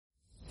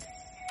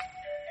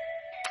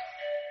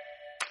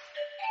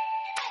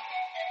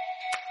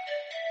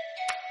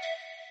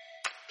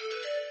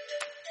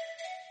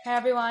Hi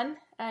everyone,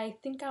 I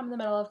think I'm in the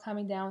middle of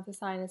coming down with a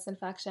sinus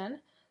infection,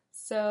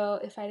 so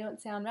if I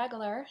don't sound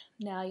regular,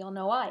 now you'll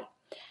know why.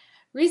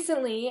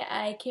 Recently,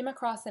 I came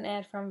across an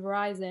ad from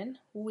Verizon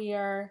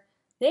where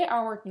they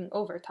are working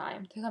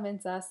overtime to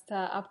convince us to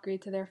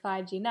upgrade to their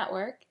 5G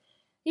network,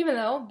 even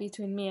though,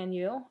 between me and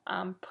you,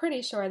 I'm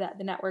pretty sure that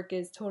the network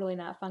is totally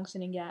not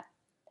functioning yet,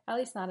 at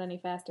least not any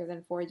faster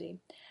than 4G.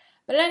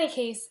 But in any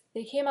case,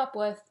 they came up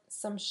with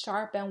some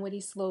sharp and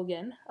witty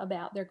slogan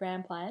about their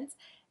grand plans,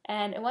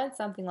 and it went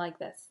something like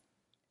this: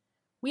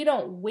 We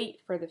don't wait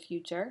for the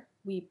future,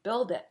 we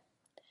build it.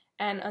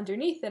 And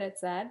underneath it, it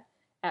said,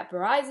 At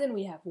Verizon,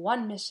 we have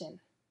one mission: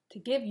 to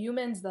give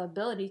humans the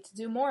ability to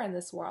do more in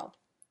this world.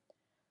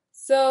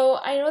 So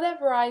I know that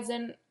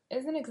Verizon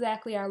isn't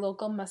exactly our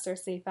local Mr.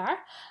 Safar,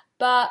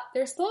 but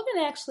their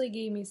slogan actually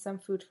gave me some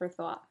food for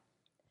thought.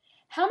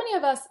 How many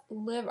of us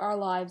live our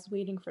lives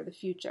waiting for the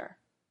future?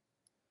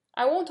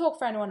 I won't talk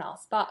for anyone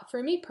else, but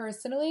for me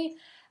personally,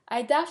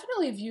 I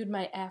definitely viewed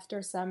my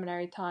after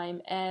seminary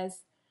time as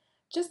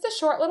just a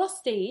short little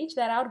stage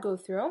that I would go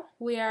through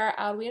where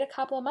I would wait a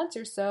couple of months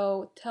or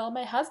so till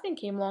my husband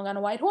came along on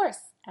a white horse,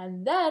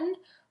 and then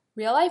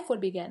real life would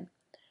begin.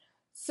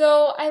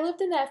 So I lived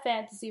in that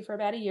fantasy for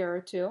about a year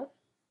or two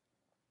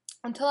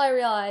until I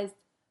realized,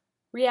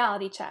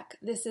 reality check,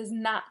 this is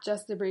not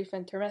just a brief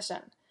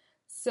intermission.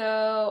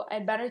 So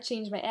I'd better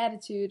change my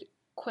attitude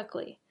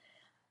quickly.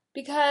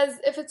 Because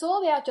if it's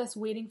all about just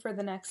waiting for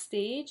the next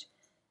stage,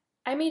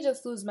 I may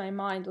just lose my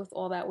mind with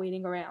all that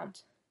waiting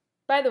around.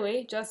 By the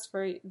way, just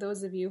for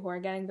those of you who are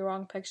getting the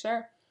wrong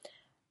picture,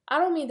 I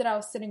don't mean that I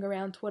was sitting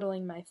around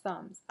twiddling my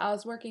thumbs. I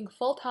was working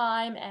full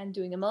time and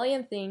doing a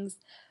million things,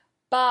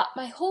 but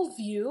my whole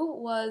view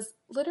was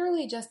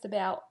literally just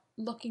about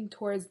looking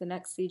towards the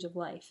next stage of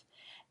life.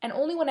 And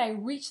only when I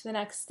reached the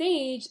next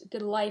stage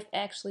did life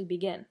actually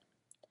begin.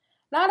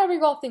 Not every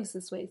girl thinks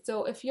this way,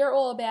 so if you're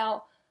all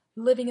about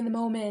living in the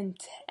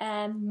moment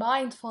and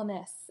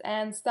mindfulness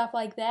and stuff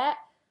like that,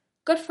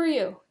 good for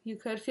you. You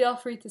could feel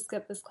free to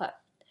skip this clip.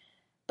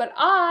 But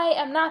I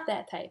am not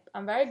that type.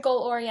 I'm very goal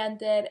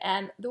oriented,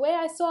 and the way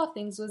I saw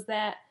things was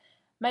that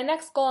my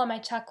next goal on my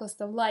checklist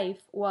of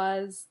life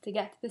was to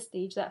get to the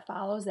stage that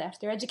follows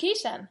after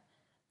education,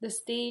 the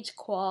stage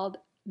called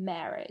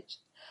marriage.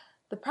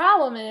 The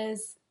problem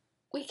is,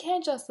 we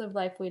can't just live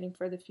life waiting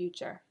for the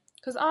future.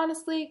 Because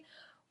honestly,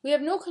 we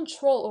have no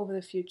control over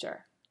the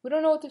future. We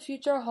don't know what the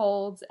future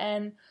holds,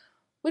 and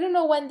we don't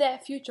know when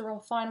that future will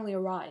finally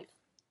arrive.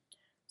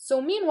 So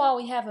meanwhile,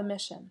 we have a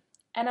mission.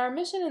 And our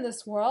mission in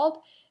this world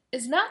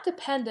is not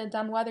dependent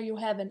on whether you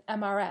have an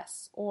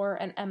MRS or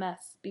an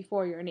MS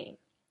before your name.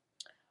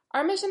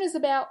 Our mission is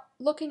about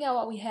looking at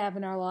what we have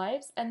in our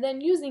lives and then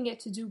using it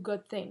to do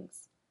good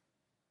things.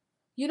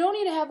 You don't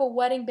need to have a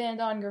wedding band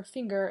on your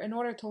finger in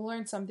order to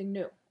learn something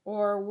new,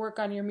 or work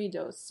on your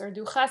midos, or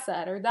do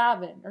chesed, or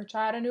daven, or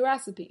try out a new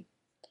recipe.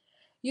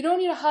 You don't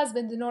need a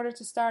husband in order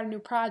to start a new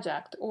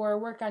project, or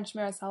work on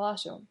Shmiras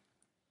Halashon.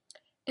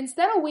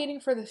 Instead of waiting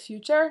for the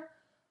future,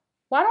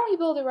 why don't we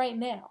build it right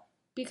now?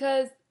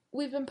 Because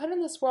we've been put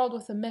in this world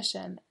with a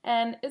mission,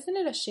 and isn't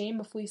it a shame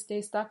if we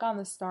stay stuck on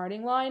the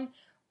starting line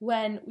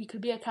when we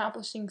could be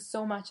accomplishing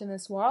so much in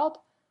this world?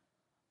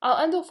 I'll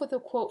end off with a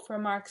quote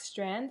from Mark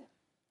Strand: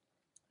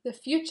 "The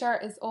future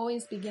is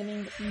always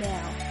beginning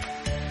now."